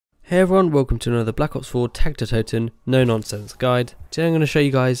Hey everyone, welcome to another Black Ops 4 Tag Der Toten no nonsense guide. Today I'm going to show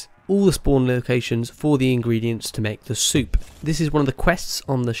you guys all the spawn locations for the ingredients to make the soup. This is one of the quests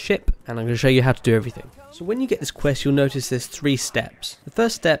on the ship and I'm going to show you how to do everything. So when you get this quest you'll notice there's 3 steps. The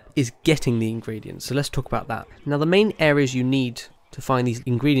first step is getting the ingredients, so let's talk about that. Now the main areas you need to find these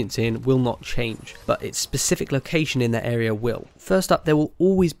ingredients in will not change, but its specific location in that area will. First up, there will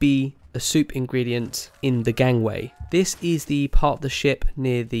always be a soup ingredient in the gangway. This is the part of the ship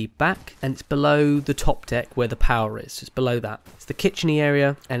near the back and it's below the top deck where the power is. It's below that. It's the kitcheny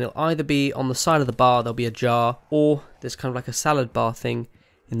area and it'll either be on the side of the bar, there'll be a jar, or there's kind of like a salad bar thing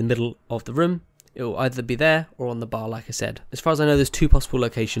in the middle of the room. It will either be there or on the bar, like I said. As far as I know, there's 2 possible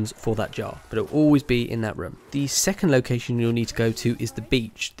locations for that jar, but it will always be in that room. The second location you'll need to go to is the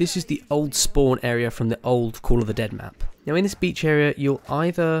beach. This is the old spawn area from the old Call of the Dead map. Now in this beach area, you'll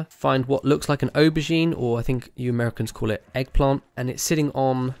either find what looks like an aubergine, or I think you Americans call it eggplant, and it's sitting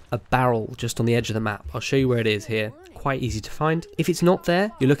on a barrel just on the edge of the map. I'll show you where it is here. Quite easy to find. If it's not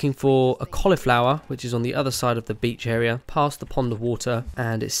there, you're looking for a cauliflower, which is on the other side of the beach area, past the pond of water,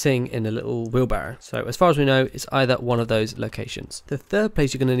 and it's sitting in a little wheelbarrow. So as far as we know, it's either one of those locations. The third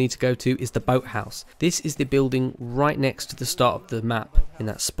place you're going to need to go to is the boathouse. This is the building right next to the start of the map in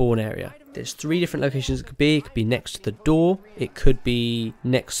that spawn area. There's 3 different locations it could be. It could be next to the door, it could be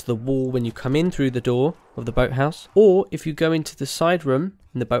next to the wall when you come in through the door of the boathouse, or if you go into the side room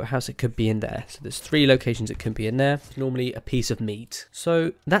in the boathouse, it could be in there. So there's 3 locations it can be in there. It's normally a piece of meat.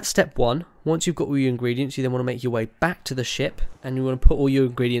 So that's step 1. Once you've got all your ingredients, you then want to make your way back to the ship and you want to put all your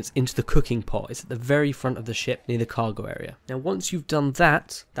ingredients into the cooking pot. It's at the very front of the ship near the cargo area. Now once you've done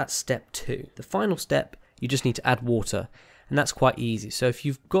that, that's step 2. The final step, you just need to add water. And that's quite easy. So if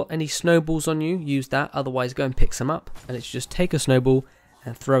you've got any snowballs on you, use that. Otherwise, go and pick some up. And it's just take a snowball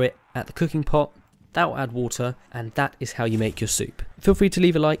and throw it at the cooking pot. That will add water, and that is how you make your soup. Feel free to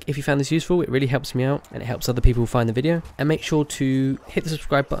leave a like if you found this useful. It really helps me out, and it helps other people find the video. And make sure to hit the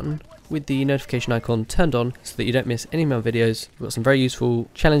subscribe button with the notification icon turned on so that you don't miss any of my videos. We've got some very useful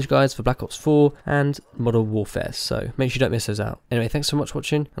challenge guides for Black Ops 4 and Modern Warfare, so make sure you don't miss those out. Anyway, thanks so much for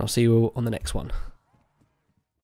watching, and I'll see you all on the next one.